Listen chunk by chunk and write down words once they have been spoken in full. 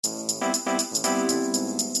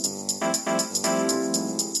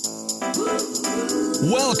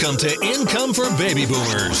Welcome to Income for Baby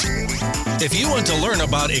Boomers. If you want to learn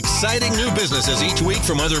about exciting new businesses each week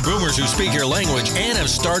from other boomers who speak your language and have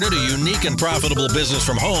started a unique and profitable business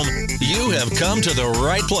from home, you have come to the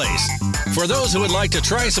right place. For those who would like to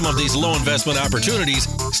try some of these low investment opportunities,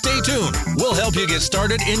 stay tuned. We'll help you get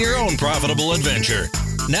started in your own profitable adventure.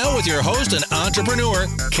 Now with your host and entrepreneur,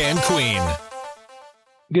 Ken Queen.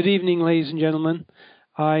 Good evening, ladies and gentlemen.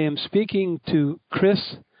 I am speaking to Chris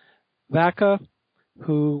Vaca,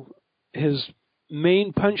 who his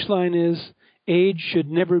main punchline is, age should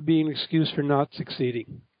never be an excuse for not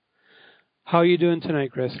succeeding. How are you doing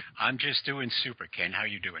tonight, Chris? I'm just doing super, Ken. How are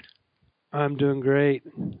you doing? I'm doing great.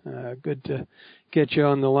 Good to get you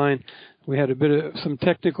on the line. We had a bit of some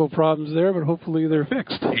technical problems there, but hopefully they're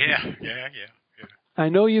fixed. Yeah. I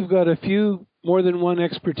know you've got a few more than one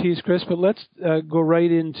expertise, Chris, but let's go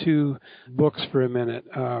right into books for a minute.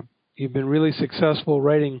 You've been really successful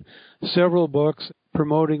writing several books,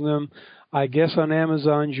 promoting them. I guess on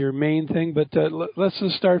Amazon's your main thing, but let's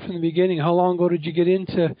just start from the beginning. How long ago did you get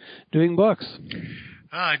into doing books?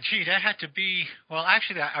 That had to be, well,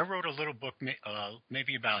 actually, I wrote a little book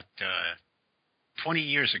maybe about 20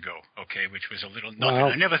 years ago, okay, which was a little nothing. Wow.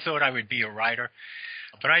 I never thought I would be a writer,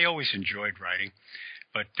 but I always enjoyed writing.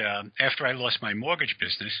 But after I lost my mortgage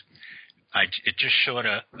business, it just sort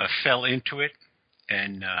of fell into it.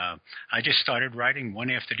 And I just started writing one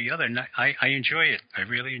after the other, and I enjoy it. I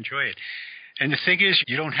really enjoy it. And the thing is,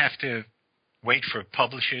 you don't have to wait for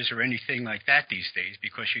publishers or anything like that these days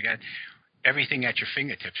because you got everything at your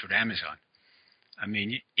fingertips with Amazon. I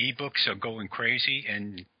mean, ebooks are going crazy,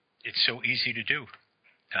 and it's so easy to do.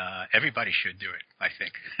 Everybody should do it, I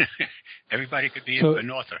think. Everybody could be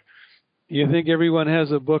an author. You think everyone has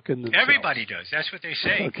a book in themselves? Everybody does. That's what they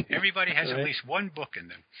say. Okay. Everybody has at least one book in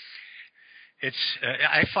them.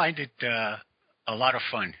 I find it a lot of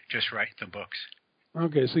fun just writing the books.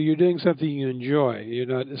 Okay, so you're doing something you enjoy.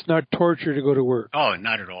 It's not torture to go to work. Oh,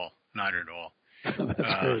 not at all. Not at all.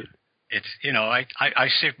 That's great. It's I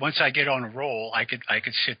sit once I get on a roll. I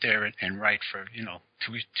could sit there and write for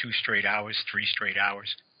 2 straight hours, 3 straight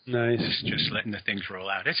hours. Nice. Just letting the things roll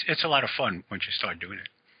out. It's a lot of fun once you start doing it.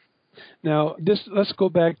 Now, let's go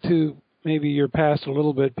back to maybe your past a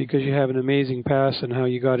little bit, because you have an amazing past and how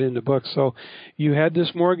you got into books. So you had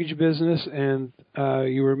this mortgage business, and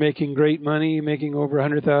you were making great money, making over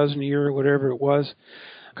 $100,000 a year or whatever it was,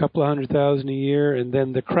 a couple of $100,000 a year, and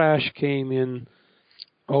then the crash came in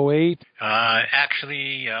 08?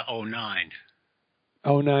 Actually, 09.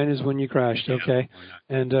 09 is when you crashed, okay.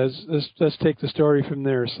 Yeah, and let's take the story from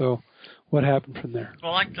there. So what happened from there?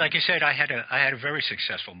 Well, like I said, I had a very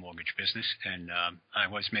successful mortgage business, and I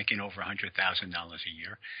was making over $100,000 a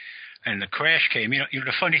year. And the crash came.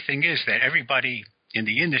 The funny thing is that everybody in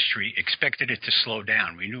the industry expected it to slow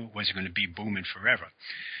down. We knew it wasn't going to be booming forever,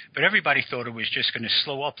 but everybody thought it was just going to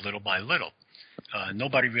slow up little by little.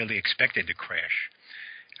 Nobody really expected the crash,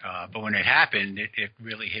 but when it happened, it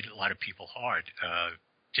really hit a lot of people hard.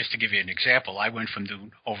 Just to give you an example, I went from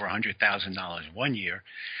doing over $100,000 one year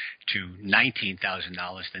to $19,000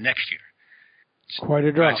 the next year. Quite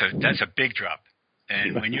a drop. That's a big drop.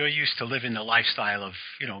 And when you're used to living the lifestyle of,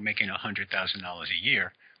 making $100,000 a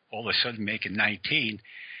year, all of a sudden making 19,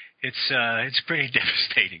 it's pretty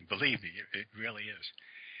devastating. Believe me, it really is.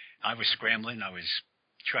 I was scrambling. I was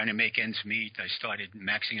trying to make ends meet. I started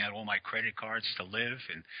maxing out all my credit cards to live,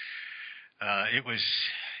 and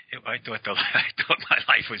I thought my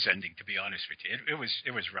life was ending, to be honest with you.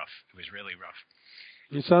 It was rough. It was really rough.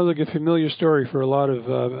 It sounds like a familiar story for a lot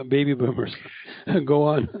of baby boomers. Go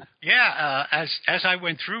on. Yeah, as I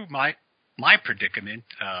went through my predicament,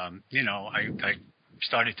 I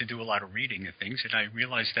started to do a lot of reading and things, and I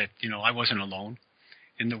realized that I wasn't alone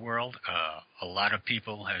in the world. A lot of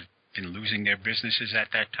people have been losing their businesses at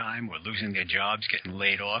that time, or losing their jobs, getting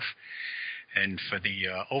laid off, and for the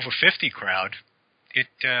over 50 crowd,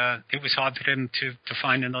 it was hard for them to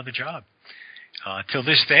find another job. Till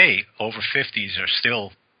this day, over 50s are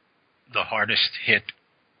still the hardest hit.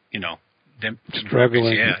 Them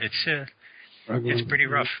struggling. Yeah, it's pretty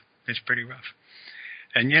rough. It's pretty rough.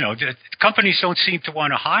 And the companies don't seem to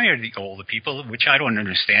want to hire the older people, which I don't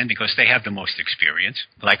understand, because they have the most experience.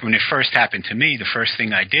 Like when it first happened to me, the first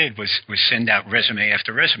thing I did was send out resume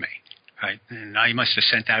after resume. Right, and I must have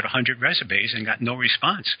sent out 100 resumes and got no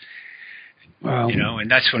response. Wow. And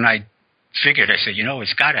that's when I figured, I said,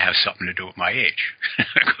 it's got to have something to do with my age.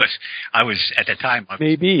 Because I was, at the time, I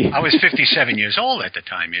was 57 years old at the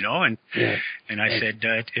time, and I said,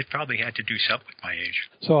 it probably had to do something with my age.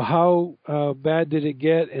 So how bad did it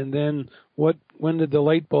get? And then when did the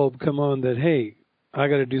light bulb come on that, hey, I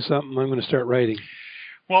got to do something, I'm going to start writing?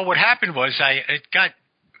 Well, what happened was it got,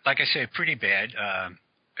 like I said, pretty bad.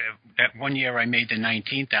 That one year I made the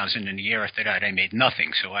 $19,000, and the year after that I made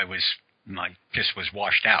nothing. So my piss was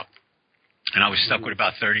washed out, and I was stuck with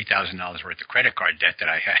about $30,000 worth of credit card debt that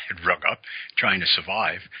I had rug up trying to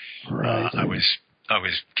survive. Right. I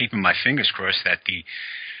was keeping my fingers crossed that the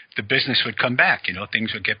business would come back.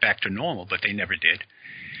 Things would get back to normal, but they never did.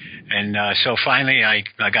 And so finally, I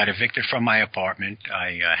got evicted from my apartment.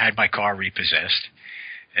 I had my car repossessed,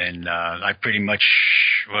 and I pretty much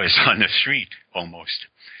was on the street almost.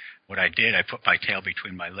 What I did, I put my tail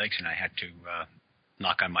between my legs, and I had to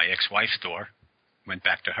knock on my ex-wife's door. Went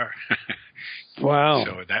back to her. Wow.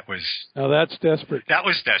 So that was... Now that's desperate. That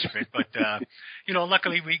was desperate, but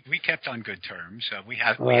luckily we kept on good terms. We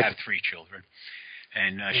have 3 children.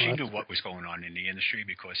 And she knew what was going on in the industry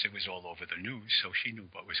because it was all over the news, so she knew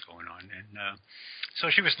what was going on. And so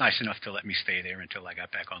she was nice enough to let me stay there until I got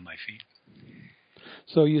back on my feet.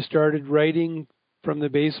 So you started writing from the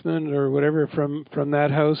basement or whatever from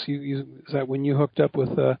that house? Is that when you hooked up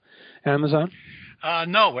with Amazon?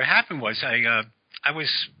 No, what happened was I was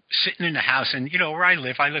sitting in the house, and where I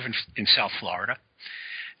live in South Florida,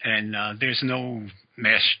 and there's no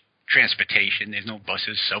mass transportation. There's no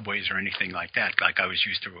buses, subways, or anything like that, like I was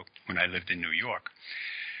used to when I lived in New York.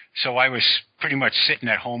 So I was pretty much sitting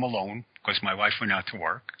at home alone because my wife went out to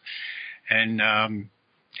work. And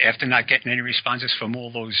after not getting any responses from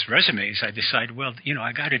all those resumes, I decided, well,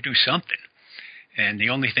 I got to do something. And the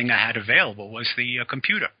only thing I had available was the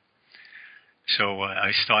computer. So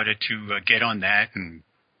I started to get on that and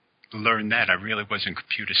learn that. I really wasn't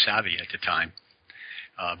computer savvy at the time.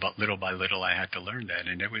 But little by little, I had to learn that,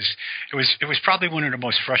 and it was probably one of the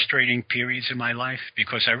most frustrating periods in my life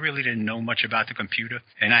because I really didn't know much about the computer,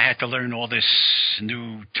 and I had to learn all this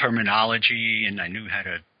new terminology, and I knew how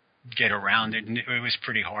to get around it, and it was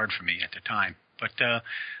pretty hard for me at the time. But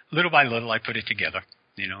little by little, I put it together,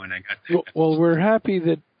 and I got. Well, we're happy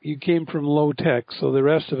that you came from low tech, so the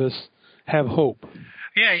rest of us have hope.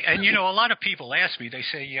 Yeah, and a lot of people ask me. They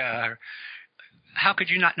say, how could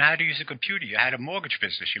you not know how to use a computer? You had a mortgage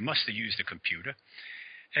business. You must have used a computer.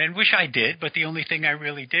 And wish I did, but the only thing I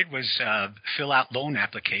really did was fill out loan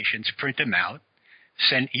applications, print them out,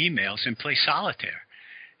 send emails, and play solitaire.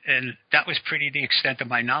 And that was pretty the extent of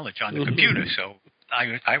my knowledge on the computer. So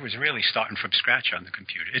I was really starting from scratch on the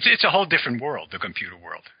computer. It's a whole different world, the computer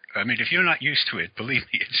world. I mean, if you're not used to it, believe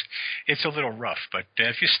me, it's a little rough. But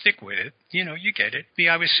if you stick with it, you get it.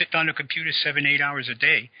 I was sitting on the computer 7-8 hours a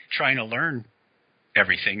day trying to learn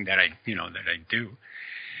everything that I do.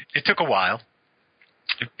 It took a while.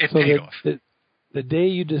 It paid off. The day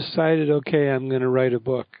you decided, okay, I'm going to write a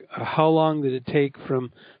book, how long did it take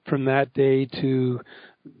from that day to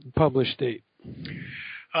publish date?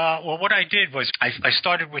 Well, what I did was I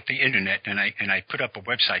started with the internet, and I put up a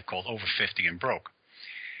website called Over 50 and Broke.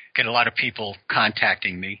 Get a lot of people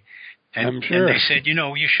contacting me. And, I'm sure. And they said,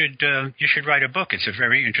 you should write a book. It's a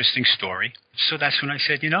very interesting story. So that's when I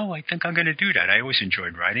said, I think I'm going to do that. I always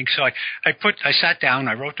enjoyed writing. So I sat down,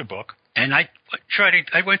 I wrote the book, and I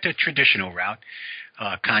went the traditional route,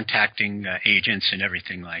 contacting agents and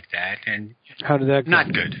everything like that. And how did that go? Not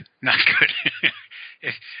good.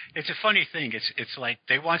 It's a funny thing. It's like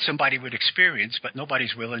they want somebody with experience, but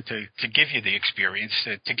nobody's willing to give you the experience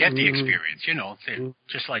to get the experience.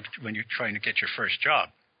 Just like when you're trying to get your first job.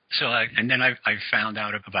 So and then I found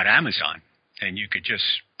out about Amazon, and you could just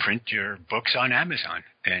print your books on Amazon,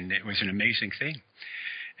 and it was an amazing thing.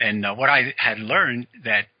 And what I had learned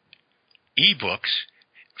that ebooks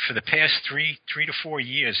for the past 3 to 4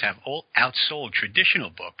 years have all outsold traditional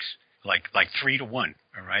books like 3 to 1.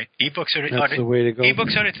 All right, ebooks are the way to go.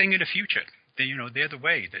 Ebooks are the thing of the future. They're the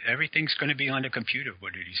way. Everything's going to be on the computer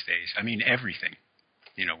one of these days. I mean, everything.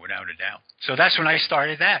 Without a doubt. So that's when I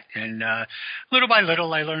started that. And little by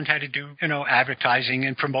little, I learned how to do, advertising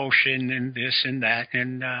and promotion and this and that.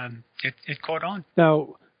 And it caught on.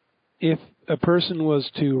 Now, if a person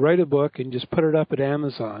was to write a book and just put it up at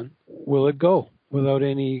Amazon, will it go without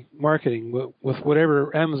any marketing? With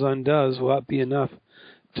whatever Amazon does, will that be enough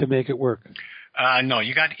to make it work? No,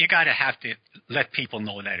 you got to have to let people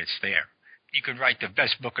know that it's there. You could write the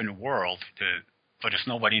best book in the world, but if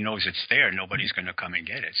nobody knows it's there, nobody's going to come and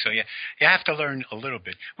get it. So you have to learn a little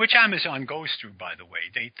bit, which Amazon goes through, by the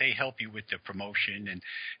way. They help you with the promotion, and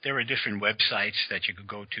there are different websites that you could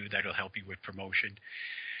go to that'll help you with promotion.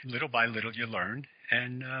 Little by little, you learn,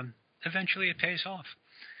 and eventually it pays off.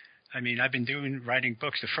 I mean, I've been writing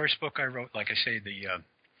books. The first book I wrote, like I say, the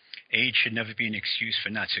Age Should Never Be an Excuse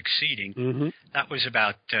for Not Succeeding. Mm-hmm. That was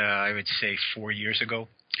about, I would say, 4 years ago.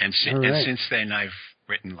 And since then, I've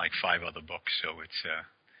written like 5 other books, so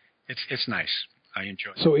it's nice. I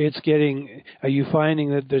enjoy it. So are you finding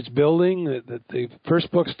that there's building, that the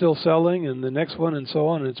first book's still selling and the next one and so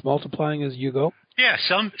on, and it's multiplying as you go? Yeah,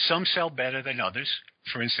 some sell better than others.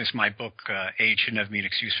 For instance, my book, Age Should Never Be an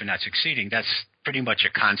Excuse for Not Succeeding, that's pretty much a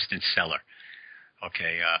constant seller.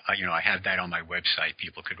 Okay, I have that on my website.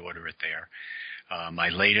 People could order it there. My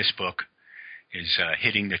latest book is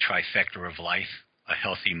Hitting the Trifecta of Life, A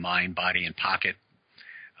Healthy Mind, Body, and Pocket.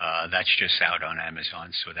 That's just out on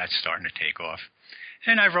Amazon, so that's starting to take off.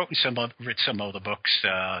 And I wrote some other books,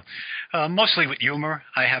 mostly with humor.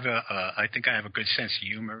 I think I have a good sense of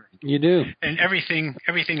humor. You do. And everything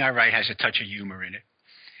I write has a touch of humor in it.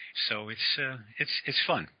 So it's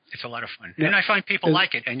fun. It's a lot of fun. Yeah. And I find people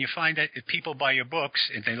like it. And you find that if people buy your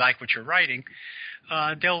books and they like what you're writing,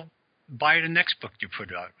 they'll buy the next book you put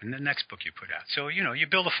out and the next book you put out. So, you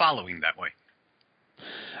build a following that way.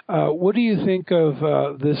 What do you think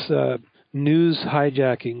of this news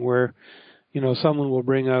hijacking where, someone will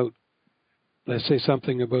bring out, let's say,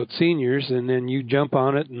 something about seniors, and then you jump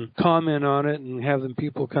on it and comment on it and have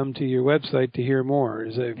people come to your website to hear more?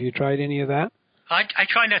 Have you tried any of that? I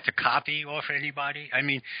try not to copy off anybody. I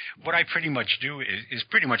mean, what I pretty much do is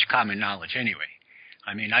pretty much common knowledge anyway.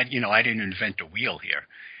 I mean, I didn't invent the wheel here.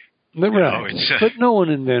 Right. But no one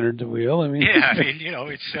invented the wheel. I mean, yeah. I mean,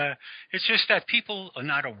 it's just that people are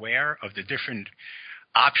not aware of the different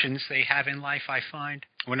options they have in life. I find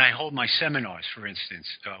when I hold my seminars, for instance,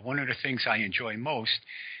 one of the things I enjoy most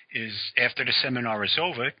is after the seminar is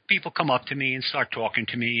over, people come up to me and start talking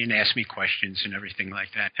to me and ask me questions and everything like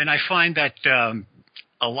that. And I find that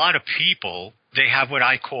a lot of people, they have what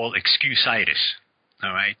I call excuse-itis.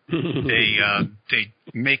 All right, they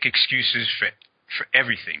make excuses for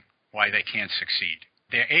everything why they can't succeed.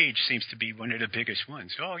 Their age seems to be one of the biggest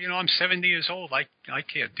ones. Oh, I'm 70 years old. I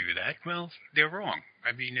can't do that. Well, they're wrong.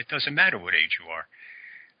 I mean, it doesn't matter what age you are.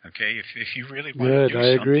 Okay, if you really want to do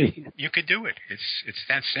something, agree. You could do it. It's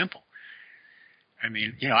that simple. I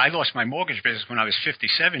mean, I lost my mortgage business when I was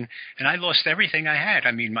 57, and I lost everything I had.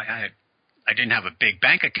 I mean, I didn't have a big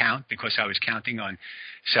bank account because I was counting on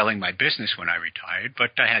selling my business when I retired,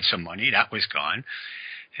 but I had some money. That was gone.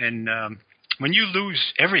 And when you lose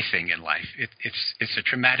everything in life, it's a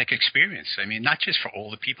traumatic experience. I mean, not just for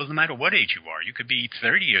older people, no matter what age you are. You could be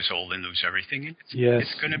 30 years old and lose everything, and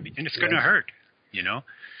it's going to hurt,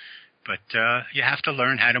 But you have to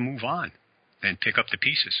learn how to move on and pick up the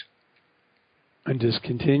pieces. And just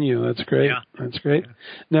continue. That's great. Yeah. That's great.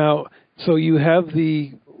 Now, so you have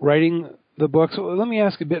the writing the books. So let me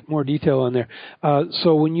ask a bit more detail on there.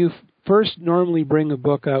 So when you first normally bring a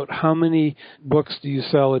book out, how many books do you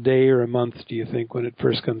sell a day or a month, do you think, when it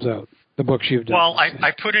first comes out? The books you've done. Well,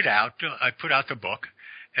 I put it out. I put out the book,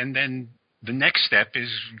 and then the next step is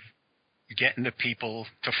getting the people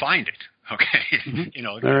to find it. Okay,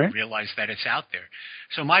 right. Realize that it's out there.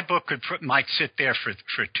 So my book might sit there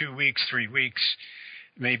for 2 weeks, 3 weeks.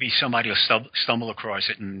 Maybe somebody will stumble across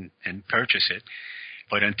it and purchase it.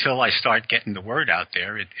 But until I start getting the word out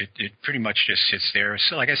there, it pretty much just sits there.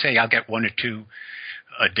 So like I say, I'll get 1 or 2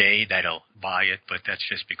 a day that'll buy it, but that's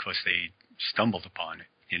just because they stumbled upon it,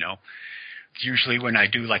 Usually when I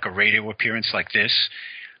do like a radio appearance like this,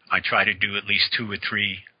 I try to do at least 2 or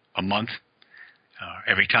 3 a month.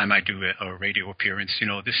 Every time I do a radio appearance,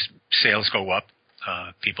 this sales go up.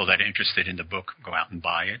 People that are interested in the book go out and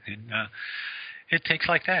buy it. And it takes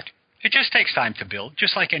like that. It just takes time to build,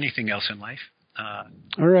 just like anything else in life.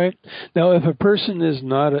 All right. Now, if a person is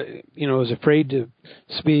not, is afraid to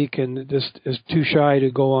speak and just is too shy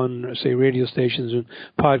to go on, say, radio stations and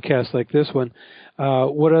podcasts like this one,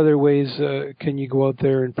 what other ways can you go out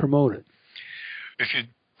there and promote it? If you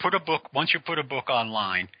once you put a book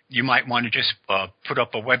online, you might want to just put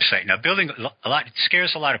up a website. Now, building it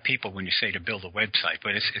scares a lot of people when you say to build a website,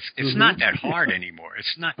 but it's not that hard anymore.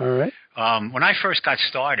 It's not. All right. When I first got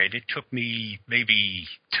started, it took me maybe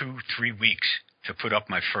 2-3 weeks to put up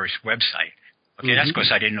my first website. Okay, that's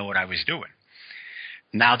because I didn't know what I was doing.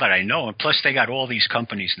 Now that I know, and plus they got all these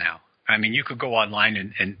companies now. I mean, you could go online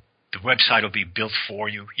and the website will be built for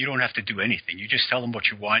you. You don't have to do anything. You just tell them what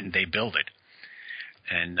you want and they build it.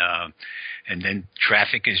 And then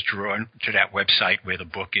traffic is drawn to that website where the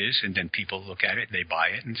book is, and then people look at it, they buy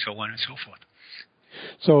it, and so on and so forth.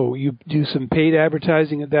 So you do some paid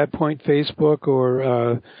advertising at that point, Facebook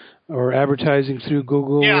or advertising through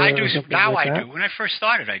Google? Yeah, I do. Now like I that? do. When I first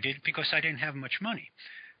started, I did because I didn't have much money.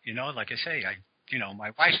 Like I say,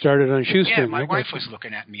 my wife started on shoestring. Yeah, my wife was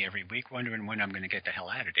looking at me every week, wondering when I'm going to get the hell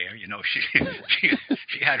out of there.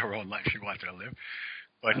 She had her own life she wanted to live.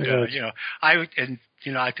 But I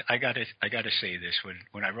gotta say this: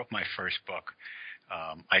 when I wrote my first book,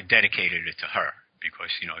 I dedicated it to her because,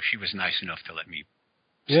 she was nice enough to let me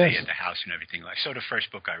Yes. stay at the house and everything. So the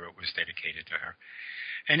first book I wrote was dedicated to her.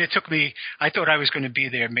 And it took me, I thought I was going to be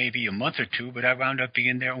there maybe a month or two, but I wound up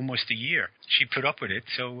being there almost a year. She put up with it,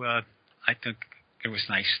 so I think it was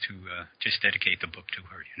nice to just dedicate the book to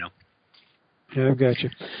her, Yeah, I've got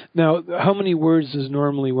you. Now, how many words is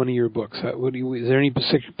normally one of your books? Is there any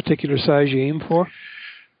particular size you aim for?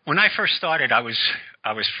 When I first started, I was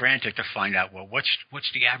frantic to find out, well,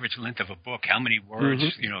 what's the average length of a book? How many words,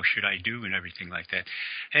 should I do and everything like that?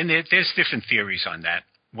 And there's different theories on that.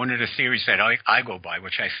 One of the theories that I go by,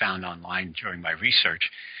 which I found online during my research,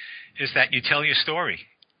 is that you tell your story,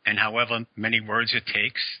 and however many words it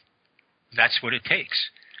takes, that's what it takes.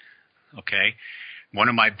 Okay? One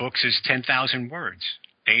of my books is 10,000 words.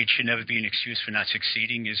 Age should never be an excuse for not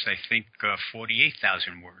succeeding is, I think,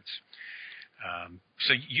 48,000 words.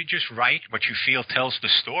 So you just write what you feel tells the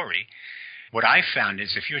story. What I found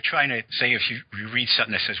is if you're trying to say, if you read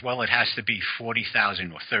something that says, well, it has to be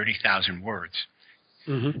 40,000 or 30,000 words,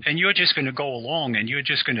 and you're just going to go along and you're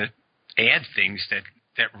just going to add things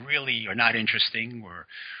that really are not interesting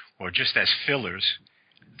or just as fillers,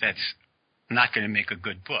 that's not going to make a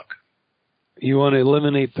good book. You want to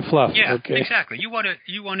eliminate the fluff. Yeah, okay. Exactly. You want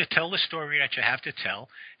to tell the story that you have to tell.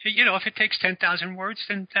 If it takes 10,000 words,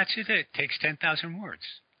 then that's it. It takes 10,000 words.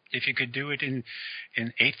 If you could do it in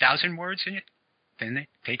 8,000 words, then it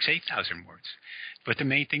takes 8,000 words. But the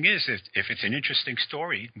main thing is, if it's an interesting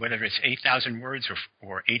story, whether it's 8,000 words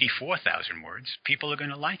or 84,000 words, people are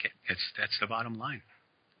going to like it. That's the bottom line.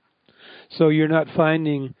 So you're not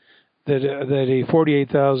finding that a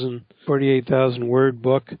 48,000 word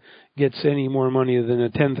book gets any more money than a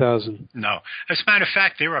 10,000. No. As a matter of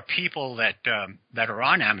fact, there are people that are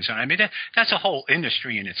on Amazon. I mean, that's a whole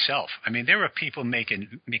industry in itself. I mean, there are people making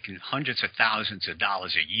hundreds of thousands of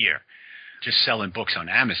dollars a year just selling books on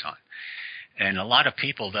Amazon. And a lot of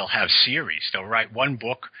people, they'll have series. They'll write one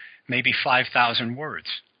book, maybe 5,000 words,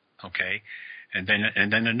 okay? And then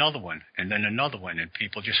another one, and then another one, and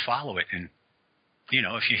people just follow it. And,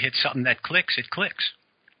 if you hit something that clicks, it clicks.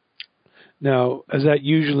 Now, is that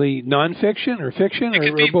usually nonfiction or fiction, it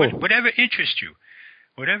could or be both? Whatever interests you,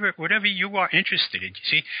 whatever you are interested in.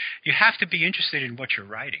 See, you have to be interested in what you're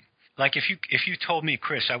writing. Like if you told me,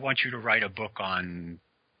 Chris, I want you to write a book on,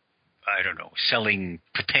 I don't know, selling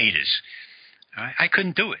potatoes, I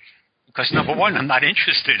couldn't do it because number one, I'm not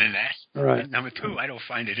interested in that. Right. And number two, I don't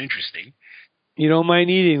find it interesting. You don't mind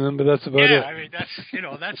eating them, but that's about it. Yeah, I mean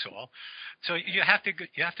that's all. So you have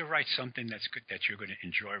to write something that's good, that you're going to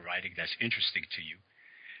enjoy writing, that's interesting to you.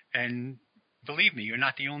 And believe me, you're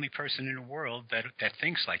not the only person in the world that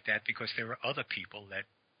thinks like that, because there are other people that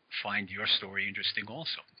find your story interesting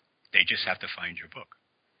also. They just have to find your book.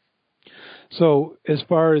 So as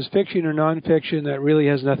far as fiction or nonfiction, that really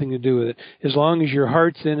has nothing to do with it. As long as your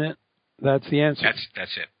heart's in it, that's the answer.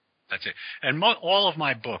 That's it. That's it. And all of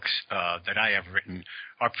my books that I have written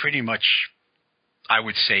are pretty much, I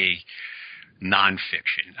would say,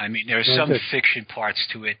 nonfiction. I mean, there are some fiction parts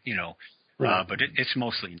to it, right. But it's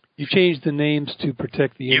mostly. You changed the names to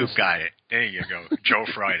protect the innocent. You got it. There you go. Joe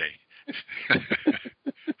Friday.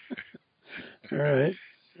 All right.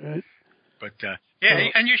 But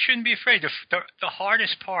and you shouldn't be afraid. The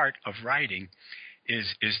hardest part of writing is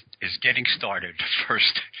getting started.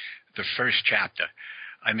 The first chapter.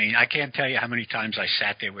 I mean, I can't tell you how many times I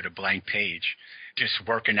sat there with a blank page, just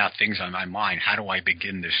working out things on my mind. How do I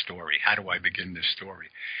begin this story? How do I begin this story?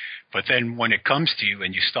 But then when it comes to you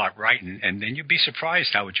and you start writing, and then you'll be surprised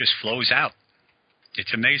how it just flows out.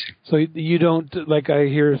 It's amazing. So you don't, like I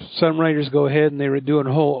hear some writers go ahead and they do a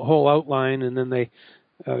whole outline, and then they,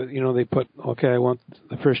 they put, okay, I want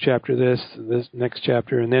the first chapter this next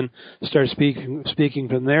chapter, and then start speaking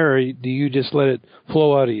from there, or do you just let it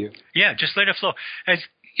flow out of you? Yeah, just let it flow. As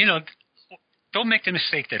don't make the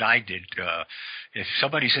mistake that I did. If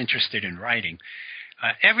somebody's interested in writing,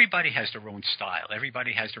 everybody has their own style.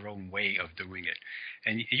 Everybody has their own way of doing it.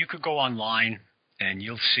 And you could go online and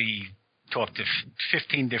you'll talk to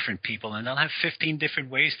 15 different people, and they'll have 15 different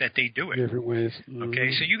ways that they do it. Different ways. Mm-hmm.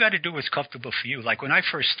 Okay, so you got to do what's comfortable for you. Like when I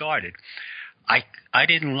first started, I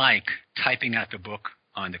didn't like typing out the book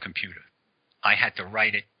on the computer. I had to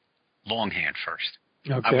write it longhand first.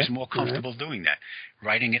 Okay. I was more comfortable doing that,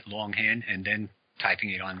 writing it longhand and then typing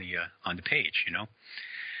it on the page,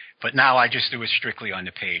 But now I just do it strictly on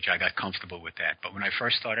the page. I got comfortable with that. But when I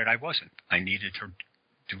first started, I wasn't. I needed to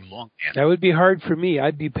do longhand. That would be hard for me.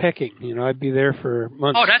 I'd be pecking. I'd be there for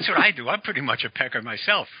months. Oh, that's what I do. I'm pretty much a pecker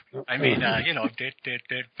myself. I mean,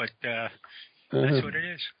 but that's what it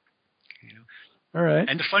is. All right.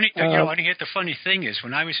 And the funny, you want to hear the funny thing is,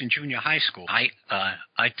 when I was in junior high school,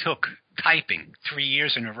 I took typing 3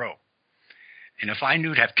 years in a row. And if I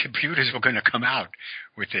knew that computers were going to come out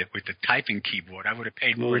with the typing keyboard, I would have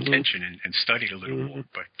paid more attention and studied a little more.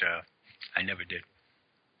 But I never did.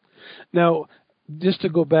 Now, just to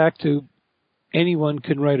go back to anyone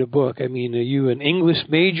can write a book. I mean, are you an English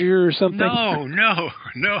major or something? No.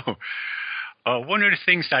 One of the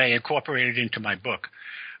things that I incorporated into my book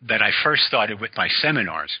that I first started with my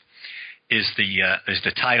seminars is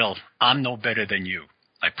the title, "I'm No Better Than You."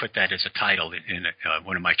 I put that as a title in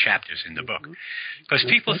one of my chapters in the book. Because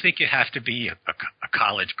people think you have to be a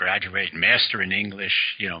college graduate, mastered in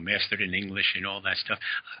English and all that stuff.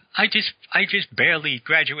 I just barely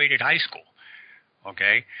graduated high school.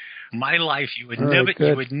 Okay? My life, you would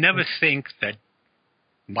never think that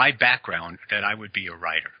my background, that I would be a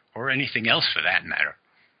writer or anything else for that matter.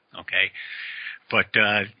 Okay? But,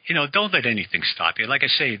 don't let anything stop you. Like I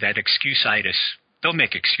say, that excuse-itis, don't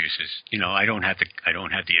make excuses. I don't have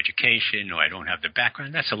the education, or I don't have the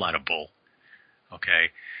background. That's a lot of bull.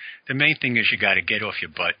 Okay? The main thing is you got to get off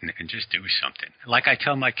your butt and just do something. Like I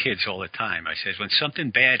tell my kids all the time, I says, when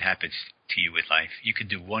something bad happens to you with life, you could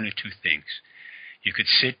do one or two things. You could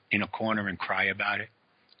sit in a corner and cry about it,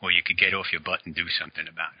 or you could get off your butt and do something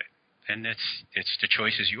about it. And it's the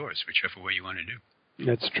choice is yours, whichever way you want to do.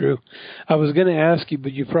 That's true. I was going to ask you,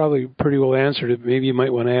 but you probably pretty well answered it. Maybe you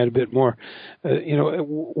might want to add a bit more.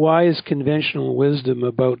 Why is conventional wisdom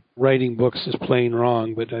about writing books is plain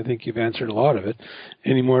wrong? But I think you've answered a lot of it.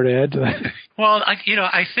 Any more to add to that? Well,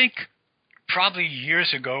 I think probably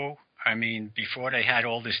years ago, before they had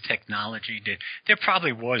all this technology, there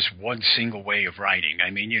probably was one single way of writing.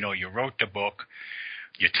 You wrote the book,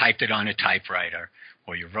 you typed it on a typewriter,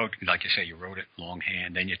 or you wrote, like you say, you wrote it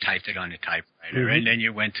longhand, then you typed it on a typewriter, and then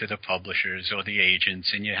you went to the publishers or the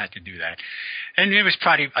agents, and you had to do that. And it was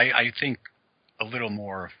probably, I think, a little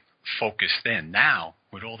more focused then. Now,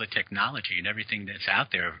 with all the technology and everything that's out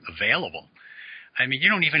there available, you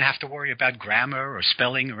don't even have to worry about grammar or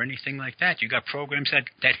spelling or anything like that. You got programs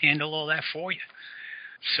that handle all that for you.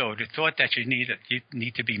 So the thought that you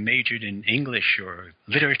need to be majored in English or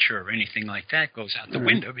literature or anything like that goes out the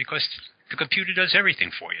window, because the computer does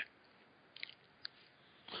everything for you.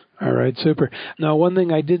 All right, super. Now, one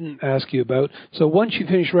thing I didn't ask you about. So once you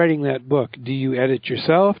finish writing that book, do you edit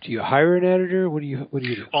yourself? Do you hire an editor? What do you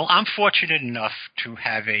do? Well, I'm fortunate enough to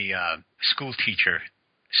have a school teacher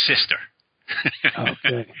sister.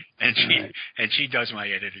 Okay. and she does my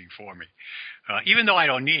editing for me. Even though I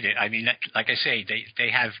don't need it, like I say,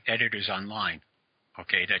 they have editors online,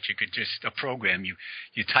 okay, that you could just, a program, you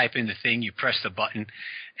type in the thing, you press the button,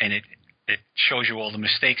 and it shows you all the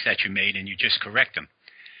mistakes that you made, and you just correct them.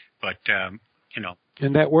 But,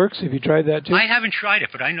 And that works? Have you tried that too? I haven't tried it,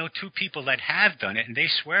 but I know two people that have done it, and they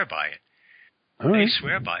swear by it. They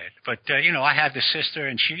swear by it. But, I have the sister,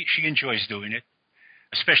 and she enjoys doing it.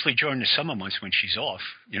 Especially during the summer months when she's off,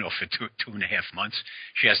 for 2.5 months.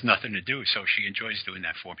 She has nothing to do, so she enjoys doing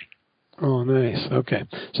that for me. Oh, nice. Okay.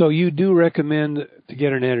 So you do recommend to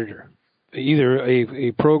get an editor, either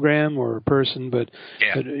a program or a person, but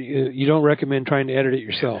you don't recommend trying to edit it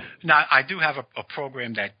yourself. Now, I do have a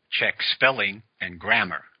program that checks spelling and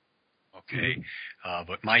grammar, okay?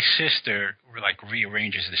 But my sister,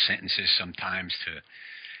 rearranges the sentences sometimes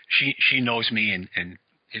she knows me, and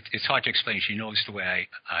it's hard to explain. She knows the way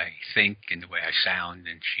I think and the way I sound,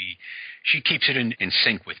 and she keeps it in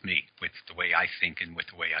sync with me, with the way I think and with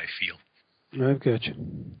the way I feel. I've got you.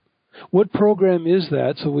 What program is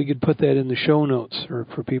that, so we could put that in the show notes or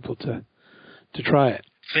for people to try it?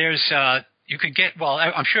 There's you could get,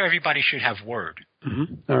 I'm sure everybody should have Word.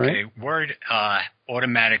 Mm-hmm. All right. Okay, Word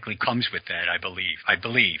automatically comes with that, I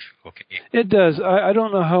believe. Okay. It does. I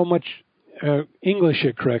don't know how much English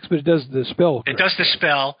it corrects, but it does the spell. It does the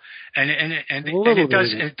spell, and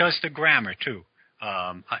it does the grammar too.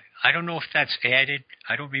 I don't know if that's added.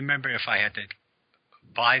 I don't remember if I had to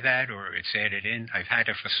buy that or it's added in. I've had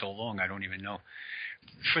it for so long, I don't even know.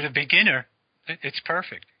 For the beginner, it's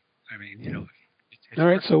perfect. It's all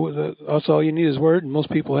right. So that's all you need is Word, and most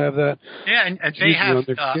people have that. Yeah, and they have.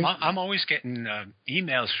 I'm always getting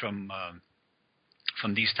emails from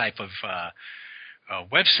these type of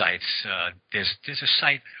websites. There's a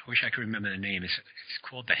site. I wish I could remember the name. It's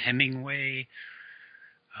called the Hemingway.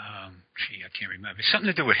 I can't remember. It's something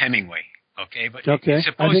to do with Hemingway. Okay, but okay.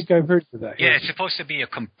 I think I've heard of that. Yeah, it's supposed to be a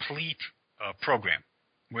complete program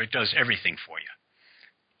where it does everything for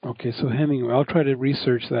you. Okay, so Hemingway. I'll try to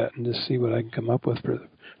research that and just see what I can come up with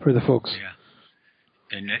for the folks.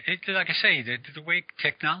 Yeah, and like I say, the way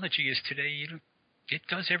technology is today, it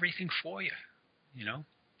does everything for you.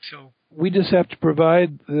 So we just have to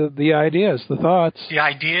provide the ideas, the thoughts. The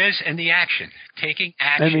ideas and the action. Taking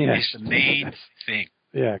action is the main thing.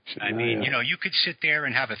 The action. I mean, you could sit there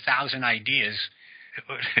and have 1,000 ideas,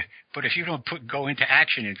 but if you don't go into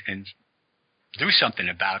action and do something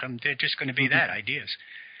about them, they're just going to be that, ideas.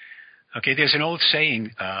 Okay, there's an old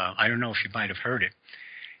saying, I don't know if you might have heard it.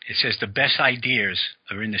 It says the best ideas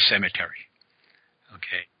are in the cemetery.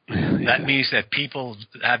 Okay, that means that people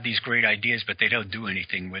have these great ideas, but they don't do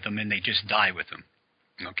anything with them, and they just die with them.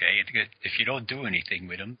 Okay, if you don't do anything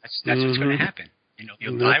with them, that's what's going to happen.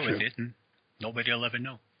 You'll die with it, and nobody will ever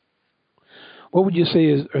know. What would you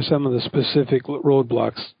say are some of the specific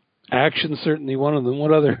roadblocks? Action, certainly one of them.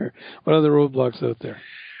 What other roadblocks out there?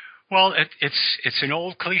 Well, it's an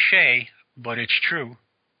old cliche, but it's true.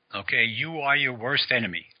 Okay, you are your worst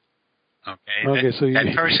enemy. Okay, so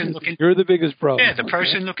that person looking, you're the biggest problem. Yeah, the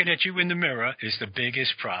person looking at you in the mirror is the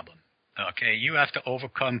biggest problem. Okay, you have to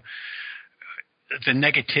overcome the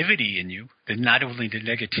negativity in you. Not only the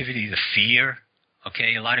negativity, the fear.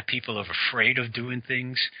 Okay, a lot of people are afraid of doing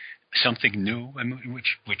things, something new,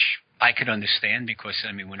 which I could understand because,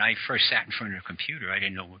 when I first sat in front of a computer, I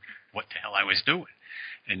didn't know what the hell I was doing.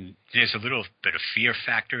 And there's a little bit of fear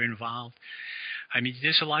factor involved.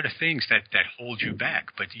 There's a lot of things that hold you back,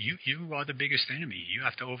 but you are the biggest enemy. You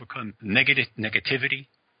have to overcome negativity.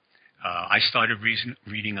 I started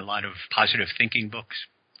reading a lot of positive thinking books,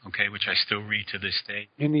 okay, which I still read to this day.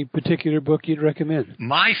 Any particular book you'd recommend?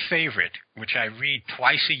 My favorite, which I read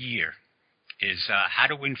twice a year, is How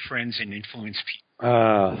to Win Friends and Influence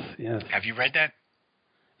People. Yes. Have you read that?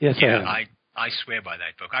 Yes, yeah, I have. I swear by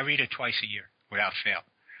that book. I read it twice a year without fail.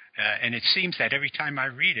 And it seems that every time I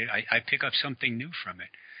read it, I pick up something new from it.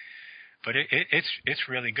 But it's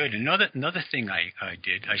really good. Another thing I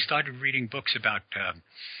did, I started reading books about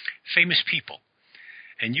famous people.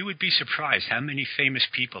 And you would be surprised how many famous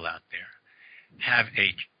people out there have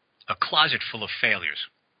a closet full of failures.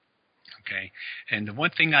 Okay? And the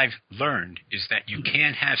one thing I've learned is that you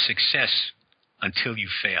can't have success until you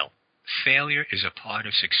fail. Failure is a part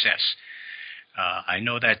of success. I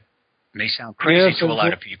know that may sound crazy to a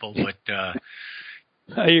lot of people, but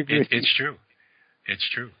I agree. It's true. It's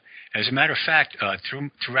true. As a matter of fact,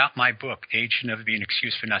 throughout my book, Age Should Never Be an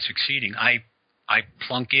Excuse for Not Succeeding, I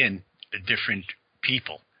plunk in the different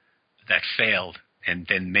people that failed and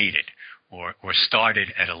then made it, or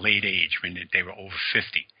started at a late age when they were over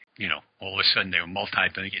 50. All of a sudden they were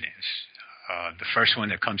multi-billionaires. The first one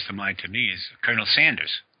that comes to mind to me is Colonel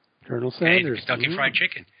Sanders. Colonel Sanders. Kentucky Fried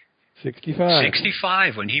Chicken. 65.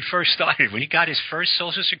 65, when he first started, when he got his first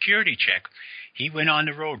Social Security check, he went on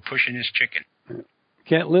the road pushing his chicken.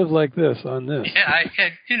 Can't live like this on this. Yeah,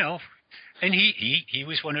 and he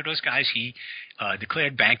was one of those guys. He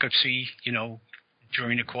declared bankruptcy,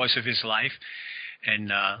 during the course of his life. And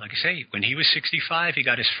like I say, when he was 65, he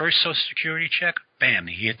got his first Social Security check. Bam,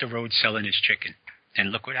 he hit the road selling his chicken.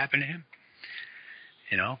 And look what happened to him.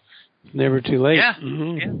 Never too late. Yeah.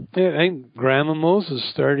 Mm-hmm. Yeah. I think Grandma Moses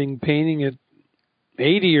starting painting at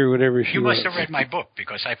 80 or whatever she was. You must have read my book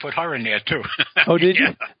because I put her in there too. Oh, did you?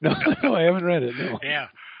 No, I haven't read it. No. Yeah,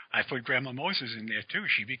 I put Grandma Moses in there too.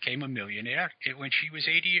 She became a millionaire when she was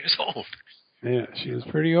 80 years old. Yeah, she was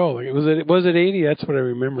pretty old. Was it 80? That's what I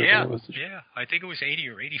remember. Yeah, I think it was 80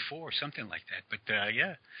 or 84 or something like that. But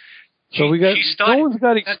yeah. So no one's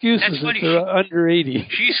got excuses if they're under 80.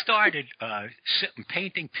 She started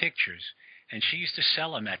painting pictures, and she used to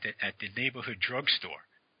sell them at the neighborhood drugstore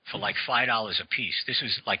for like $5 a piece. This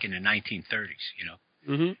was like in the 1930s,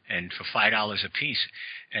 Mm-hmm. and for $5 a piece.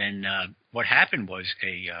 And what happened was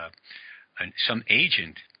some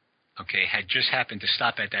agent, had just happened to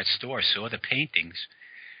stop at that store, saw the paintings,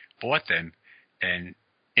 bought them, and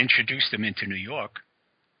introduced them into New York,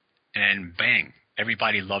 and bang.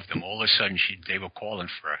 Everybody loved them. All of a sudden, they were calling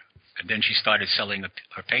for her. And then she started selling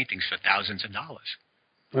her paintings for thousands of dollars.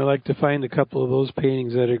 I'd like to find a couple of those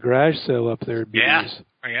paintings at a garage sale up there. Yeah.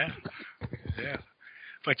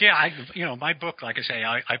 But yeah, my book, like I say,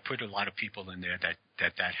 I put a lot of people in there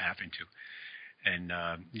that happened to. And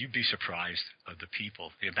you'd be surprised of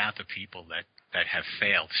the amount of people that have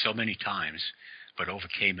failed so many times, but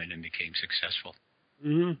overcame it and became successful.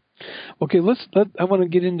 Mm-hmm. Okay, I want to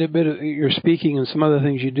get into a bit of your speaking and some other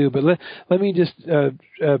things you do, but let me just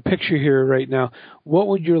picture here right now. What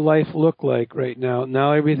would your life look like right now?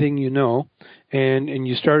 Now everything you know, and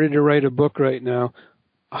you started to write a book right now.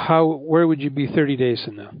 Where would you be 30 days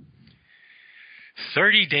from now?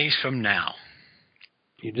 30 days from now.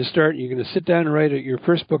 You're going to sit down and write your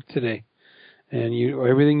first book today, and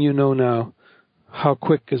everything you know now. How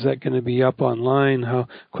quick is that going to be up online? How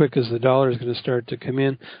quick is the dollars going to start to come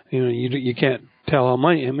in? You can't tell how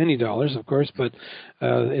many dollars, of course, but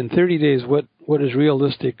in 30 days, what is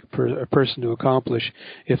realistic for a person to accomplish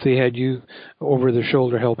if they had you over their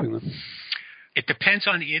shoulder helping them? It depends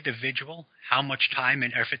on the individual, how much time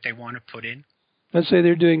and effort they want to put in. Let's say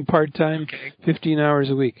they're doing part-time, 15 hours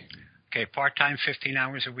a week. Okay, part-time, 15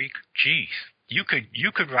 hours a week. Geez, you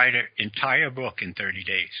could write an entire book in 30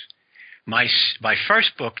 days. My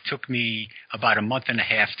first book took me about a month and a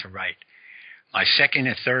half to write. My second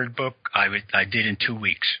and third book I did in 2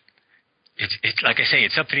 weeks. It's like I say,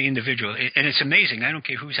 it's up to the individual, and it's amazing. I don't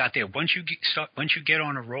care who's out there. Once you get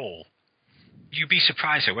on a roll, you'd be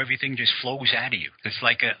surprised how everything just flows out of you. It's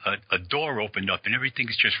like a door opened up and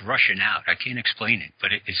everything's just rushing out. I can't explain it,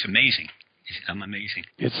 but it's amazing. I'm amazing.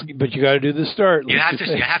 But you got to do the start. You have to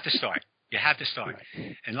start. You have to start.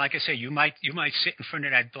 Right. And like I say, you might sit in front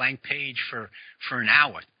of that blank page for an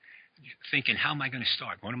hour, thinking, how am I going to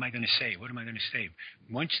start? What am I going to say? What am I going to say?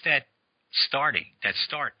 Once that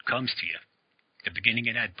start comes to you, the beginning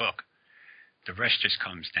of that book, the rest just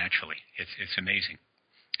comes naturally. It's amazing.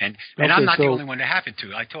 And I'm not the only one that happened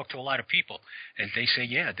to. I talk to a lot of people, and they say,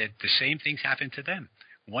 yeah, that the same things happen to them.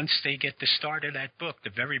 Once they get the start of that book, the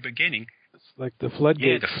very beginning, it's like the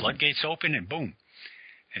floodgates. Yeah, the floodgates open, and boom,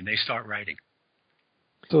 and they start writing.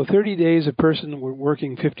 So 30 days, a person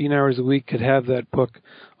working 15 hours a week could have that book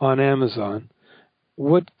on Amazon.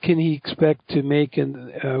 What can he expect to make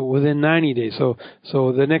within 90 days? So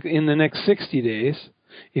in the next 60 days,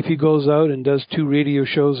 if he goes out and does 2 radio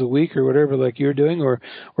shows a week or whatever, like you're doing,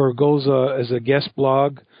 or goes as a guest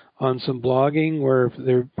blog on some blogging where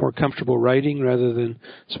they're more comfortable writing rather than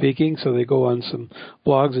speaking, so they go on some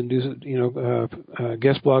blogs and do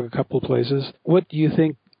guest blog a couple of places. What do you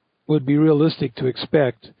think would be realistic to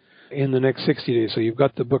expect in the next 60 days? So you've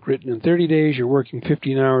got the book written in 30 days, you're working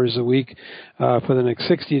 15 hours a week for the next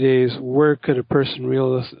 60 days. Where could a person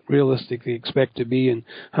realistically expect to be, and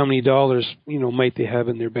how many dollars, might they have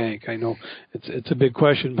in their bank? I know it's a big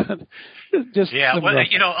question, but just... Yeah, well,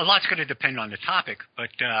 a lot's going to depend on the topic, but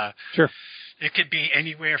sure, it could be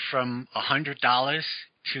anywhere from $100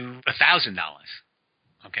 to $1,000,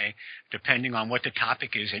 okay, depending on what the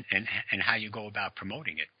topic is and how you go about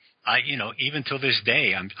promoting it. Even till this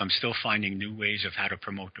day, I'm still finding new ways of how to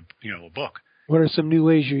promote a book. What are some new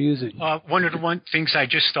ways you're using? One of the things I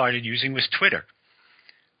just started using was Twitter.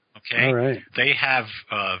 Okay, all right. They have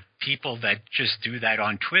people that just do that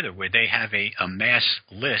on Twitter, where they have a mass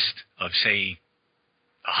list of say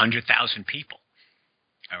 100,000 people.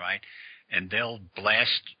 All right, and they'll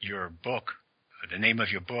blast your book, the name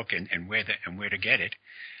of your book, and where to get it,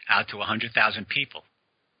 out to 100,000 people.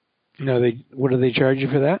 No, what do they charge you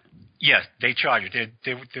for that? Yeah, they charge you.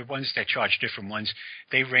 The ones that charge different ones,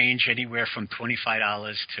 they range anywhere from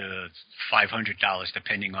 $25 to $500,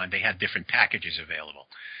 depending on, they have different packages available.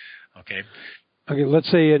 Okay. Okay, let's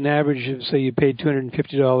say an average, say you paid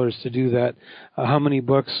 $250 to do that. How many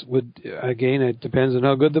books would, again, it depends on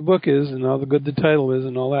how good the book is and how good the title is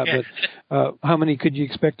and all that, yeah. But how many could you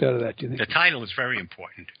expect out of that, do you think? The title is very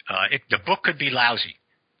important. The book could be lousy,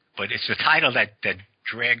 but it's the title that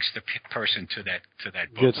drags the person to that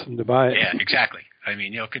book. Gets them to buy it. Yeah, exactly. I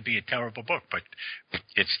mean, it could be a terrible book, but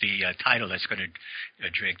it's the title that's going to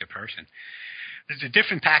drag the person. There's a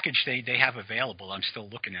different package they have available. I'm still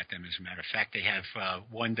looking at them, as a matter of fact. They have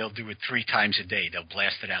one, they'll do it 3 times a day. They'll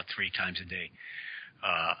blast it out 3 times a day.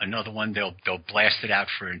 Another one, they'll blast it out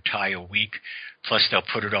for an entire week. Plus, they'll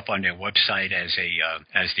put it up on their website as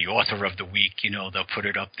the author of the week. They'll put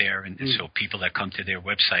it up there, and so people that come to their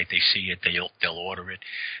website, they see it, they'll order it.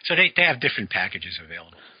 So they have different packages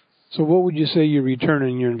available. So what would you say your return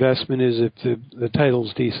on your investment is if the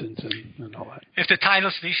title's decent and all that? If the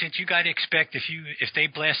title's decent, you got to expect if they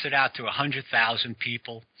blast it out to 100,000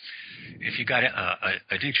 people, if you got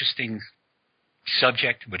an interesting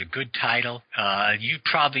subject with a good title, you'd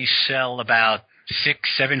probably sell about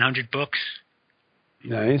 600-700 books.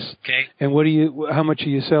 Nice. Okay. And how much are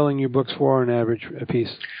you selling your books for on average a piece?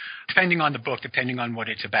 Depending on the book, depending on what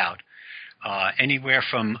it's about, anywhere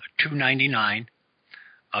from $2.99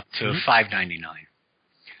 up to $5.99.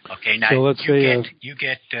 Okay. Now so let's you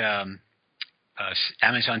get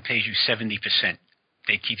Amazon pays you 70%.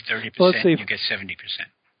 They keep 30%. So you get 70%.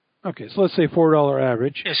 Okay, so let's say $4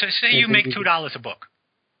 average. Yeah, so say you make $2 a book.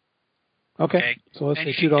 Okay. So let's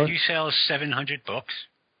say $2. If you sell 700 books,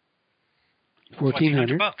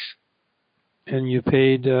 $1,400 bucks. And you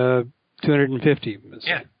paid $250.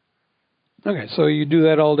 Yeah. Okay, so you do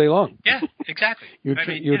that all day long. Yeah, exactly. you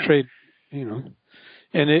trade,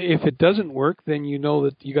 And if it doesn't work, then you know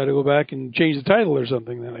that you got to go back and change the title or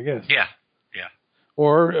something. Then I guess. Yeah.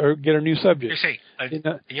 or get a new subject. You say,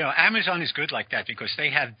 Amazon is good like that because they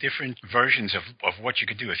have different versions of what you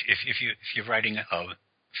could do. If you're writing a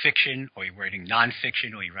fiction, or you're writing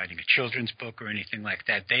nonfiction, or you're writing a children's book or anything like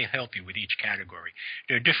that, they help you with each category.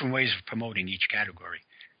 There are different ways of promoting each category.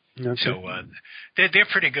 Okay. So they're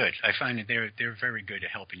pretty good. I find that they're very good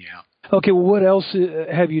at helping you out. Okay, well, what else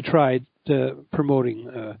have you tried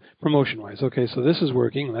promotion-wise? Okay, so this is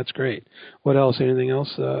working. That's great. What else? Anything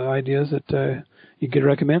else? Ideas that you could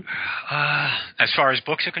recommend? As far as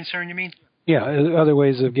books are concerned, you mean? Yeah, other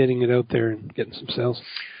ways of getting it out there and getting some sales.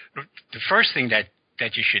 The first thing that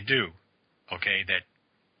you should do, okay, that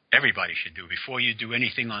everybody should do before you do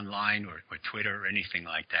anything online or Twitter or anything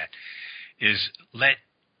like that, is let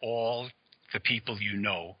all the people you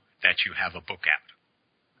know that you have a book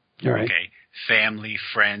out. All right. Okay, family,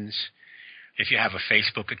 friends. If you have a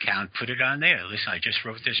Facebook account, put it on there. Listen, I just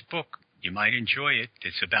wrote this book. You might enjoy it.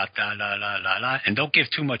 It's about da la la la la. And don't give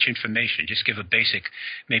too much information. Just give a basic,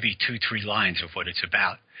 maybe 2-3 lines of what it's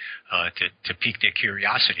about to pique their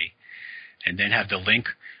curiosity. And then have the link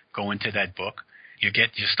go into that book. You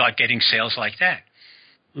start getting sales like that.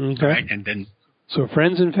 Okay. Right? And then so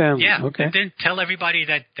friends and family. Yeah. Okay. And then tell everybody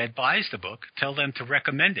that buys the book, tell them to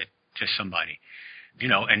recommend it to somebody.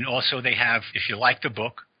 And also they have, if you like the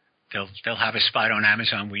book, they'll have a spot on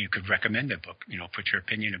Amazon where you could recommend the book. Put your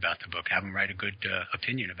opinion about the book. Have them write a good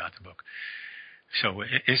opinion about the book. So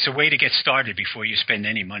it's a way to get started before you spend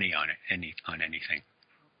any money on it, on anything.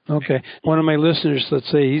 Okay. One of my listeners,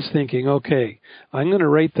 let's say he's thinking, okay, I'm going to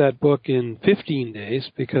write that book in 15 days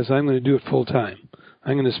because I'm going to do it full time.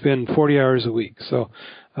 I'm going to spend 40 hours a week. So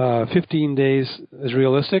 15 days is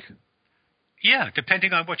realistic? Yeah,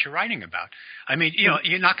 depending on what you're writing about. I mean,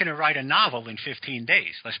 you're not going to write a novel in 15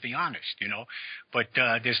 days, let's be honest, But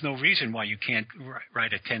there's no reason why you can't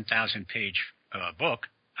write a 10,000-page book,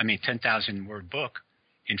 10,000-word book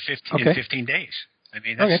in 15 days. I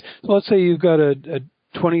mean, that's... Okay. So let's say you've got a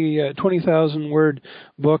 20,000-word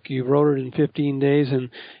book. You wrote it in 15 days, and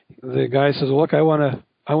the guy says, "Look, I want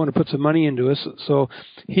to put some money into this." So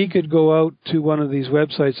he could go out to one of these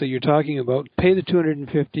websites that you're talking about, pay the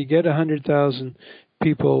 $250, get 100,000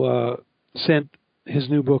 people sent his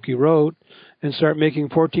new book he wrote, and start making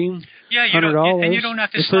 $1,400. And you don't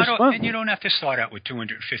have to start out. And you don't have to start out with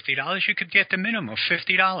 $250. You could get the minimum of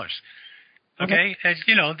 $50. Okay, and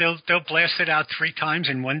they'll blast it out 3 times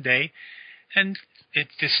in one day, and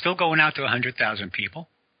it's still going out to 100,000 people.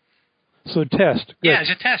 So test. Good. Yeah, as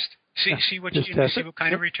a test. See what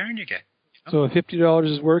kind of return you get. So if $50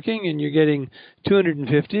 is working and you're getting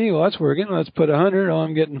 250, well, that's working. Let's put 100. Oh,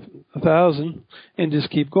 I'm getting 1,000, and just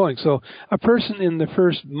keep going. So a person in the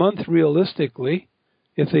first month, realistically,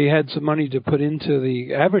 if they had some money to put into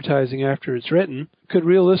the advertising after it's written, could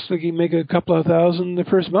realistically make a couple of thousand the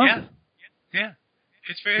first month. Yeah.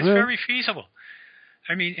 It's very feasible.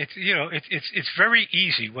 I mean, it's very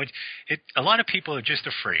easy. A lot of people are just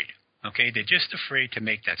afraid. Okay, they're just afraid to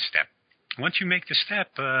make that step. Once you make the step,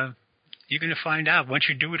 you're going to find out. Once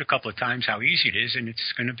you do it a couple of times, how easy it is, and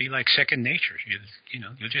it's going to be like second nature.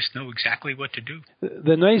 You'll just know exactly what to do.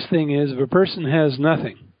 The nice thing is, if a person has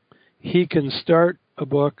nothing, he can start a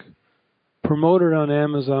book, promote it on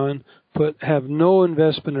Amazon, have no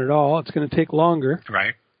investment at all. It's going to take longer,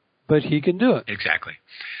 right? But he can do it. Exactly.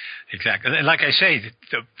 And like I say,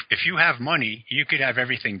 if you have money, you could have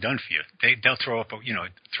everything done for you. They'll throw up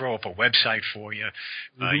a website for you.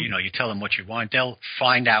 You tell them what you want. They'll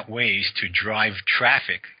find out ways to drive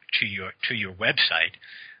traffic to your website.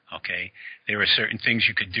 Okay, there are certain things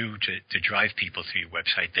you could do to drive people to your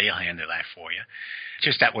website. They'll handle that for you.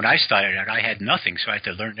 Just that when I started out, I had nothing, so I had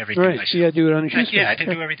to learn everything myself. So you had to do it on your I had to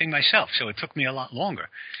do everything myself, so it took me a lot longer.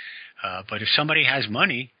 But if somebody has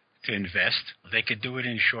money to invest, they could do it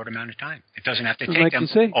in a short amount of time. It doesn't have to take them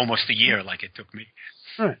almost a year like it took me.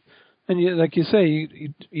 Right. And like you say,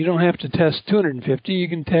 you don't have to test 250. You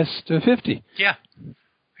can test 50. Yeah.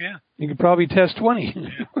 You could probably test 20.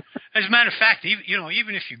 Yeah. As a matter of fact,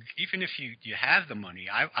 even if you have the money,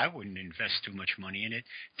 I wouldn't invest too much money in it.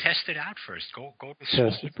 Test it out first. Go to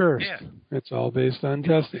school. Test it first. Yeah. It's all based on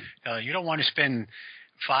testing. You don't want to spend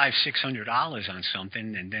 $500-$600 on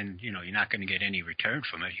something, and then you're not going to get any return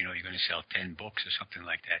from it. You're going to sell 10 books or something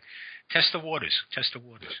like that. Test the waters.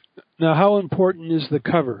 Now, how important is the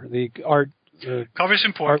cover? The art. Cover's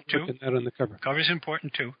important too. That on the cover. Cover's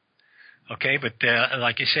important too. Okay, but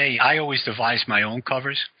like you say, I always devise my own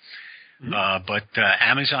covers. Mm-hmm. But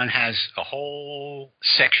Amazon has a whole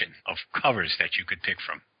section of covers that you could pick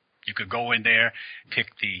from. You could go in there, pick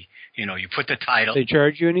you put the title. They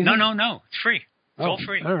charge you anything? No. It's free. It's all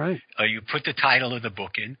free. All right. You put the title of the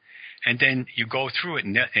book in, and then you go through it,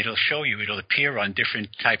 and it'll show you. It'll appear on different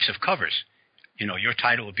types of covers. Your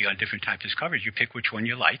title will be on different types of covers. You pick which one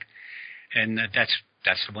you like, and that's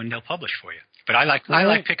the one they'll publish for you. But I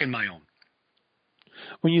like picking my own.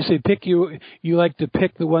 When you say pick, you like to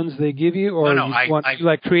pick the ones they give you, or no, you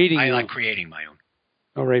like creating? I like creating my own.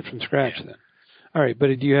 Oh, right from scratch then. All right, but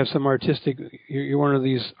do you have some artistic? You're one of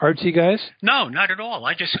these artsy guys? No, not at all.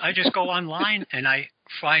 I just go online and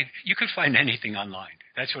you can find anything online.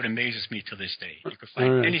 That's what amazes me to this day. You can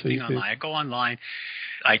find anything online. I go online,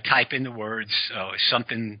 I type in the words,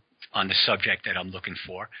 something on the subject that I'm looking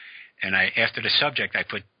for, and after the subject I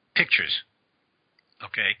put pictures.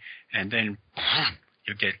 Okay, and then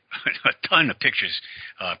you get a ton of pictures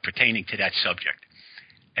pertaining to that subject.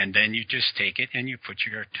 And then you just take it and you put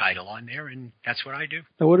your title on there, and that's what I do.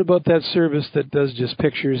 Now, what about that service that does just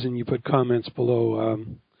pictures and you put comments below?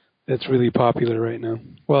 That's really popular right now.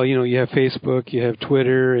 Well, you have Facebook, you have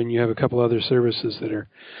Twitter, and you have a couple other services that are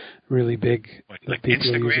really big. Like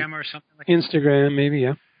Instagram or something like that? Instagram, maybe,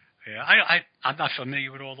 yeah. Yeah, I'm not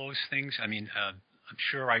familiar with all those things. I mean, I'm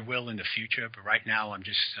sure I will in the future, but right now I'm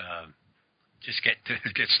just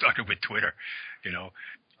get started with Twitter,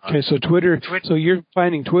 Okay, so Twitter. So you're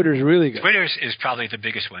finding Twitter is really good. Twitter is probably the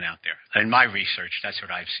biggest one out there. In my research, that's what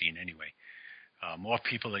I've seen anyway. More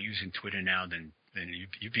people are using Twitter now than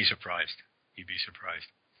you'd be surprised. You'd be surprised.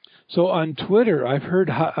 So on Twitter, I've heard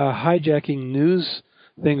hijacking news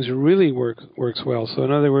things really works well. So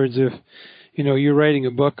in other words, if you're writing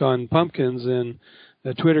a book on pumpkins and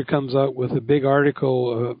Twitter comes out with a big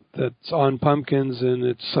article that's on pumpkins and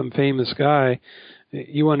it's some famous guy,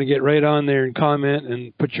 you want to get right on there and comment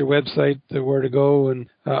and put your website where to go and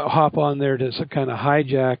hop on there to kind of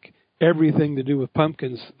hijack everything to do with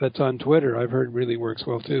pumpkins that's on Twitter. I've heard really works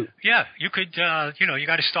well too. Yeah, you could, you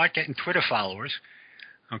got to start getting Twitter followers,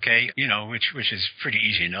 okay, which is pretty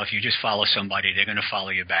easy enough. You just follow somebody, they're going to follow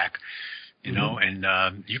you back,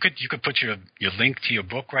 and you could put your link to your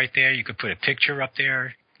book right there. You could put a picture up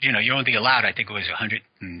there. You're only allowed, I think it was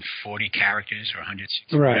 140 characters or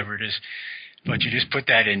 160, whatever it is. But you just put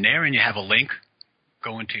that in there, and you have a link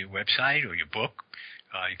going to your website or your book.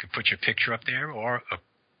 You could put your picture up there or a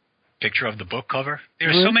picture of the book cover.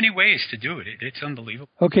 There are so many ways to do it. It's unbelievable.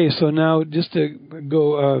 Okay, so now just to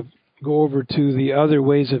go over to the other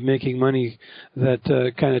ways of making money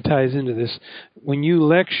that kind of ties into this. When you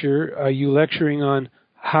lecture, are you lecturing on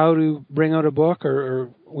how to bring out a book,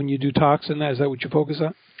 or when you do talks and that, is that what you focus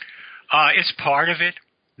on? It's part of it.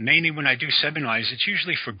 Mainly when I do seminars, it's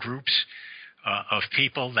usually for groups of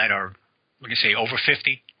people that are, like I say, over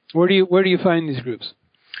 50. Where do you find these groups?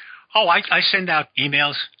 Oh, I send out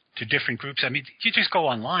emails to different groups. I mean, you just go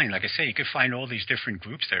online. Like I say, you can find all these different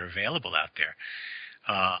groups that are available out there.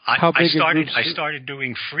 I started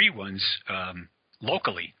doing free ones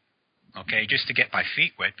locally, okay, just to get my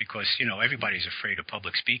feet wet because, everybody's afraid of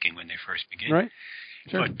public speaking when they first begin. Right.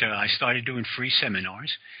 Sure. But I started doing free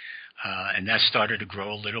seminars, and that started to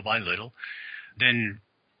grow little by little. Then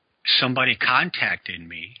somebody contacted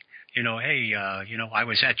me, hey, I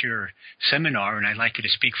was at your seminar and I'd like you to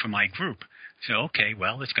speak for my group. So, okay,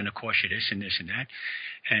 well, it's going to cost you this and this and that.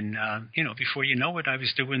 And, before you know it, I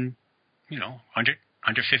was doing, 100,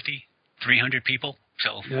 150, 300 people.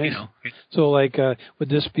 So, nice. So, like, would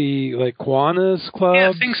this be like Kiwanis Club?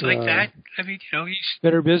 Yeah, things like that. I mean,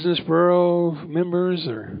 Better Business Bureau members,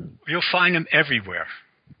 or? You'll find them everywhere.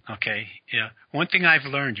 Okay, yeah. One thing I've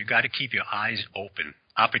learned, you got to keep your eyes open.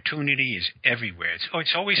 Opportunity is everywhere.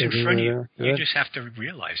 It's always in front of you. You just have to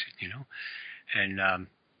realize it, And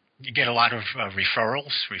you get a lot of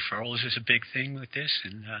referrals. Referrals is a big thing with this.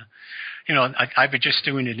 And, I've been just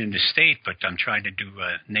doing it in the state, but I'm trying to do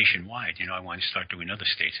nationwide. I want to start doing other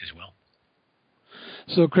states as well.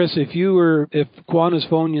 So, Chris, if Kiwanis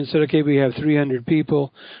phoned you and said, okay, we have 300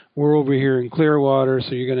 people, we're over here in Clearwater,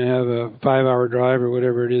 so you're going to have a 5-hour drive or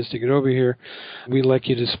whatever it is to get over here, we'd like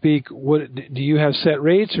you to speak. Do you have set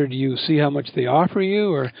rates, or do you see how much they offer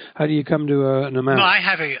you, or how do you come to an amount? No, I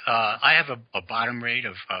have a bottom rate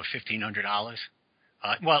of $1,500.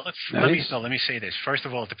 Nice. Let me say this. First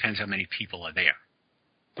of all, it depends how many people are there.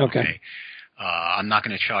 Okay. I'm not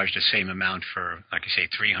going to charge the same amount for, like I say,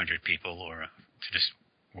 300 people or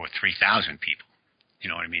 3,000 people. You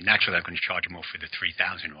know what I mean? Naturally, I'm going to charge more for the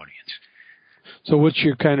 3,000 audience. So what's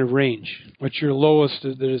your kind of range? What's your lowest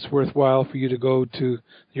that it's worthwhile for you to go to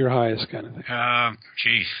your highest kind of thing?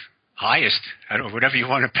 Highest. I don't know, whatever you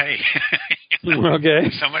want to pay. Okay.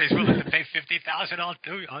 If somebody's willing to pay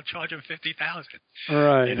 $50,000, I'll charge them $50,000. All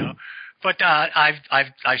right. But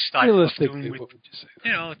I've started realistically, doing with, what would you say?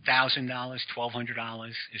 $1,000, $1,200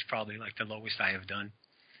 is probably like the lowest I have done.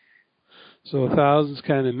 So 1,000's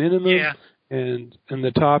kind of minimum. Yeah. And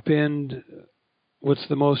the top end, what's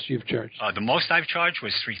the most you've charged? The most I've charged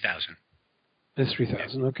was $3,000. It's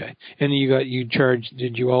 3,000. Okay. And you charged?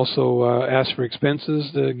 Did you also ask for expenses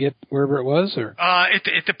to get wherever it was, or?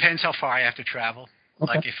 It depends how far I have to travel.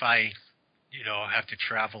 Okay. Like if I, have to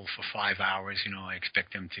travel for 5 hours, I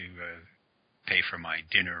expect them to pay for my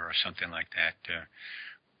dinner or something like that.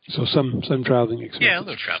 So some traveling expenses. Yeah, a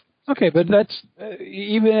little travel. Okay, but that's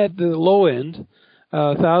even at the low end,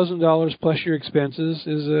 $1,000 plus your expenses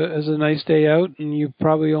is a nice day out, and you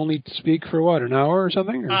probably only speak for what, an hour or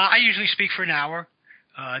something? Or? I usually speak for an hour.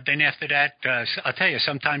 Then after that, I'll tell you,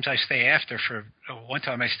 sometimes I stay after for. One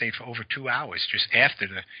time I stayed for over 2 hours just after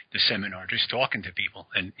the seminar, just talking to people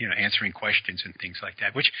and answering questions and things like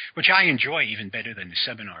that, which I enjoy even better than the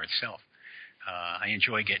seminar itself. I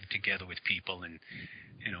enjoy getting together with people and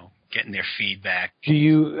getting their feedback.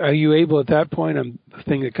 Are you able at that point? The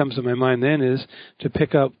thing that comes to my mind then is to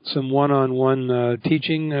pick up some one-on-one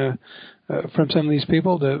teaching from some of these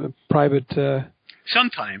people, the private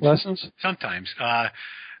sometimes lessons. Sometimes,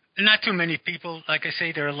 not too many people. Like I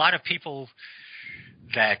say, there are a lot of people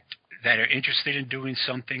that are interested in doing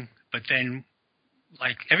something, but then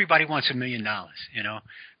like everybody wants $1 million,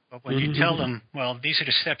 But when you tell them, well, these are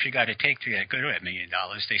the steps you got to take to get to $1 million,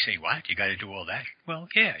 they say, what? You got to do all that? Well,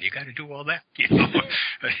 yeah, you got to do all that.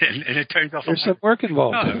 And it turns out there's some work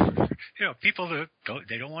involved. People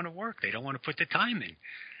they don't want to work. They don't want to put the time in.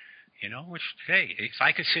 Which, hey, if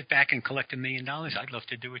I could sit back and collect $1 million, I'd love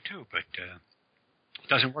to do it too. But it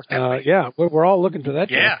doesn't work that way. Yeah, we're all looking for that.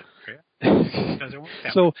 Yeah. It doesn't work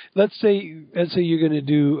that so way. let's say you're going to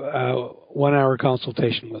do 1 hour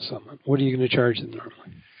consultation with someone. What are you going to charge them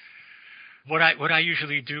normally? What I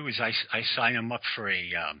usually do is I sign them up for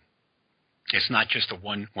a. It's not just a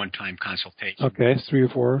one time consultation. Okay, it's 3 or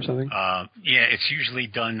 4 or something. Yeah, it's usually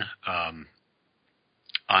done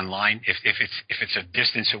online if it's a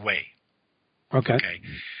distance away. Okay.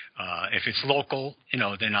 If it's local,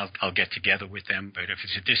 then I'll get together with them. But if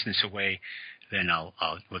it's a distance away, then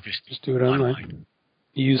we'll just do it online.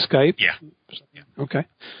 You use Skype? Yeah. Okay.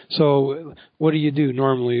 So what do you do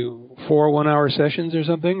normally? 4 1-hour sessions or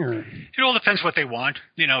something? Or it all depends what they want.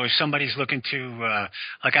 If somebody's looking to,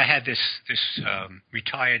 like I had this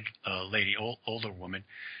retired lady, older woman.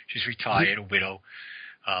 She's retired, a widow,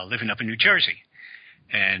 living up in New Jersey.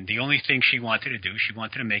 And the only thing she wanted to do, she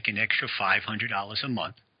wanted to make an extra $500 a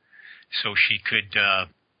month so she could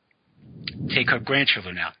take her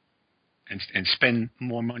grandchildren out. And spend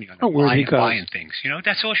more money on buying things.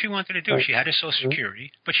 That's all she wanted to do. Right. She had a Social Security,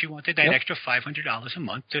 but she wanted that extra $500 a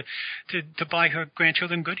month to buy her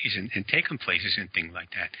grandchildren goodies and take them places and things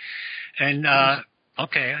like that. And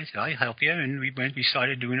okay, I said, I'll help you. And we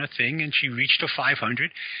started doing a thing, and she reached a $500.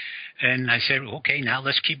 And I said, okay, now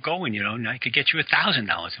let's keep going. And I could get you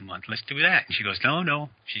 $1,000 a month. Let's do that. And she goes, no.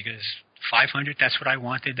 She goes, $500. That's what I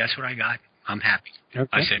wanted. That's what I got. I'm happy. Okay.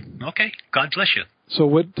 I said, okay, God bless you. So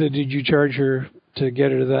what did you charge her to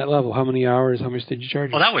get her to that level? How many hours? How much did you charge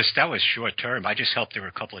her? Well, that was short term. I just helped her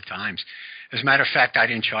a couple of times. As a matter of fact, I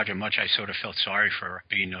didn't charge her much. I sort of felt sorry for her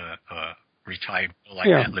being a retired like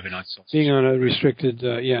that, living on social being on a restricted,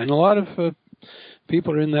 and a lot of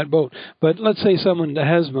people are in that boat. But let's say someone that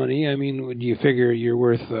has money. I mean, would you figure you're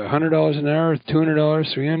worth $100 an hour,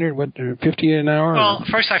 $200, $300, what, $50 an hour? Well,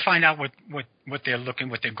 first I find out what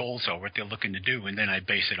their goals are, what they're looking to do, and then I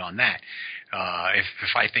base it on that.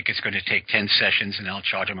 If I think it's going to take 10 sessions, then I'll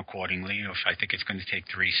charge them accordingly. If I think it's going to take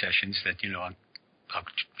 3 sessions, that I'll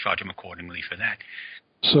charge them accordingly for that.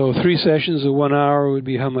 So 3 sessions of 1 hour would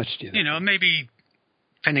be how much, do you think? Maybe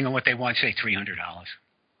depending on what they want, say $300.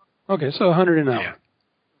 Okay, so $100 an hour. Yeah.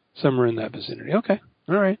 Somewhere in that vicinity. Okay,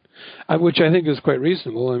 all right. Which I think is quite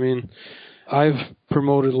reasonable. I mean, I've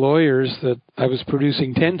promoted lawyers that I was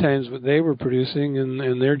producing 10 times what they were producing,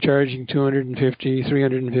 and they're charging $250,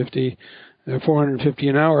 $350, $450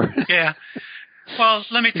 an hour. Yeah. Well,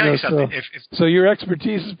 let me tell you something. So your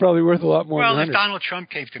expertise is probably worth a lot more than $100. Well, if Donald Trump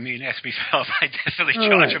came to me and asked me for help, I'd definitely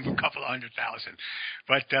charge him a couple of $100,000.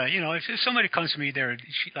 But, if somebody comes to me there,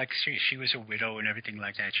 she was a widow and everything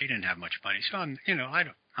like that, she didn't have much money. So, I'm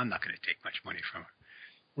not going to take much money from her.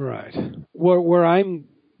 Right. Where I'm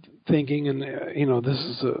thinking, and, this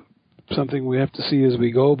is something we have to see as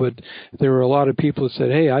we go, but there were a lot of people that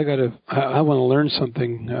said, hey, I want to learn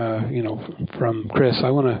something, from Chris. I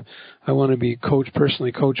want I want to be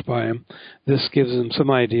personally coached by them. This gives them some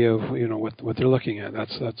idea of, what they're looking at.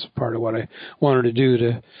 That's part of what I wanted to do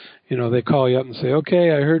to, they call you up and say, okay,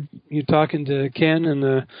 I heard you talking to Ken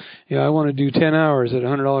and, I want to do 10 hours at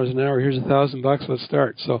 $100 an hour. Here's $1,000. Let's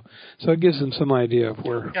start. So it gives them some idea of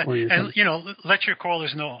where you're coming. And, let your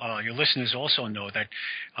callers know, your listeners also know that,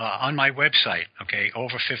 on my website, okay,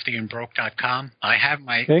 over50andbroke.com, I have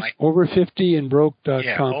my over50andbroke.com.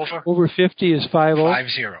 Yeah, over 50 is 50.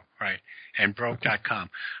 50, right, and broke.com.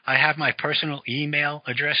 I have my personal email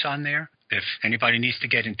address on there. If anybody needs to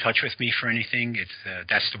get in touch with me for anything,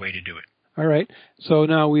 that's the way to do it. All right. So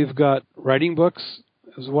now we've got writing books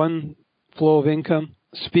as one flow of income,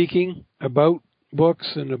 speaking about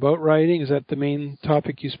books and about writing. Is that the main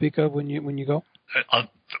topic you speak of when you go?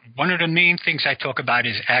 One of the main things I talk about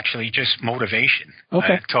is actually just motivation.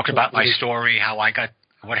 Okay. I talk about my story,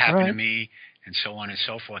 what happened to me, and so on and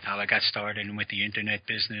so forth, how I got started with the internet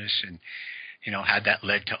business and, how that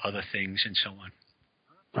led to other things and so on.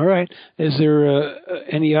 All right. Is there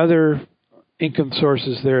any other income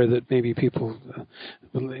sources there that maybe people,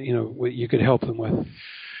 you could help them with?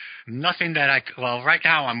 Nothing that right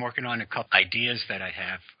now I'm working on a couple ideas that I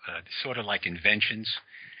have, sort of like inventions,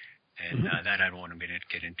 and that I don't want to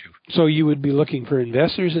get into. So you would be looking for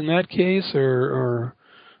investors in that case, or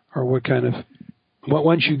what kind of?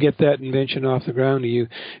 Once you get that invention off the ground, are you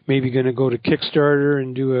maybe going to go to Kickstarter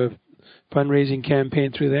and do a fundraising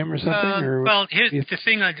campaign through them or something? Well, here's the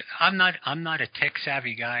thing: I'm not a tech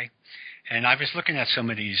savvy guy, and I was looking at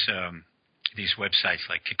some of these websites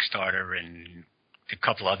like Kickstarter and a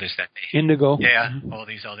couple others that Indigo. Yeah, all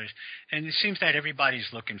these others, and it seems that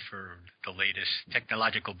everybody's looking for the latest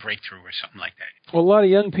technological breakthrough or something like that. Well, a lot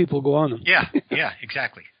of young people go on them. Yeah,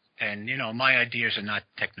 exactly. And my ideas are not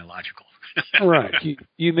technological. Right.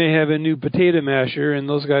 You may have a new potato masher, and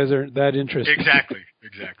those guys aren't that interested. Exactly.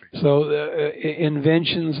 So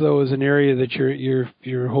inventions, though, is an area that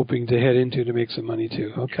you're hoping to head into to make some money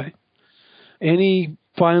too. Okay. Any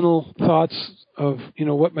final thoughts of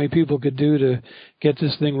what my people could do to get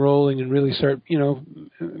this thing rolling and really start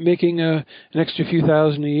making an extra few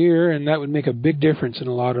thousand a year, and that would make a big difference in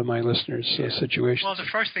a lot of my listeners' situations. Well, the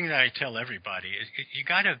first thing that I tell everybody is you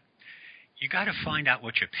got to find out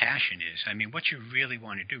what your passion is. I mean, what you really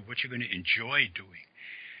want to do, what you're going to enjoy doing.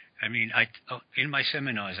 I mean, in my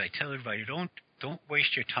seminars, I tell everybody, don't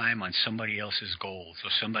waste your time on somebody else's goals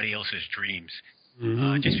or somebody else's dreams.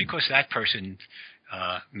 Just because that person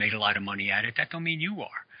made a lot of money at it, that don't mean you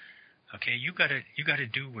are. Okay, you gotta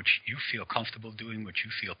do what you feel comfortable doing, what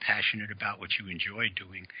you feel passionate about, what you enjoy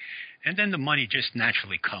doing, and then the money just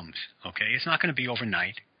naturally comes. Okay, it's not going to be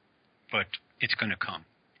overnight, but it's going to come,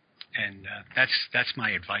 and that's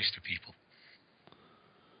my advice to people.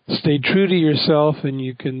 Stay true to yourself, and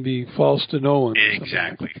you can be false to no one.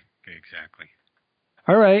 Exactly.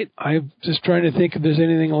 All right. I'm just trying to think if there's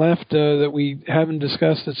anything left that we haven't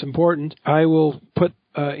discussed that's important. I will put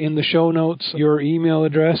in the show notes your email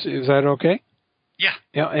address. Is that okay? Yeah.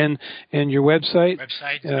 Yeah, and your website?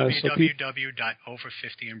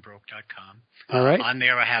 www.over50andbroke.com. All right. On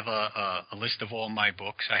there I have a list of all my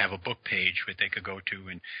books. I have a book page that they could go to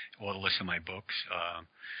and all the list of my books.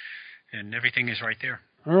 And everything is right there.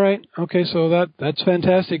 All right. Okay, so that's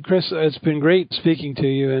fantastic. Chris, it's been great speaking to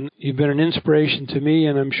you, and you've been an inspiration to me,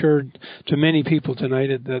 and I'm sure to many people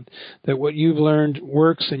tonight that what you've learned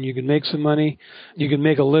works, and you can make some money. You can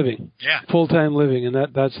make a living. Yeah. Full-time living, and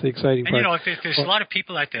that's the exciting part. And, there's a lot of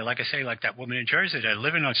people out there, like I say, like that woman in Jersey, that are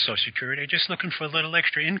living on Social Security, they're just looking for a little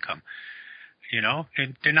extra income.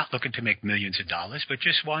 And they're not looking to make millions of dollars, but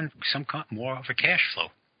just want some more of a cash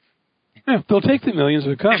flow. Yeah, they'll take the millions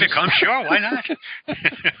if it comes. If it comes, sure, why not?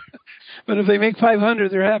 But if they make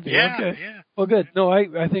 500, they're happy. Yeah, okay. Yeah. Well, good. No,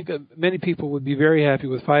 I think many people would be very happy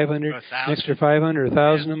with 500, an extra 500,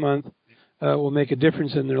 1,000 a month. Will make a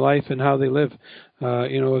difference in their life and how they live.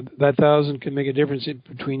 That 1,000 can make a difference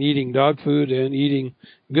between eating dog food and eating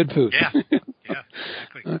good food. Yeah,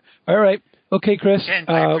 exactly. All right. Okay, Chris. Ken,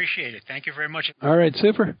 I appreciate it. Thank you very much. All right,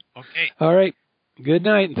 super. Okay. All right. Good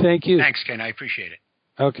night, and thank you. Thanks, Ken. I appreciate it.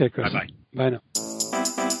 Okay, Chris. Bye-bye. Bye now.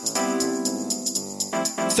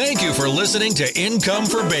 Thank you for listening to Income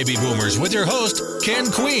for Baby Boomers with your host,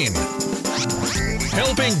 Ken Queen.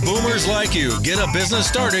 Helping boomers like you get a business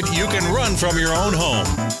started you can run from your own home.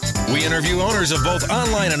 We interview owners of both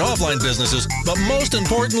online and offline businesses, but most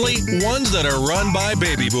importantly, ones that are run by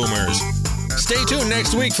baby boomers. Stay tuned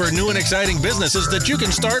next week for new and exciting businesses that you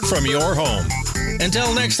can start from your home.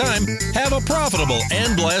 Until next time, have a profitable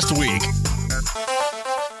and blessed week.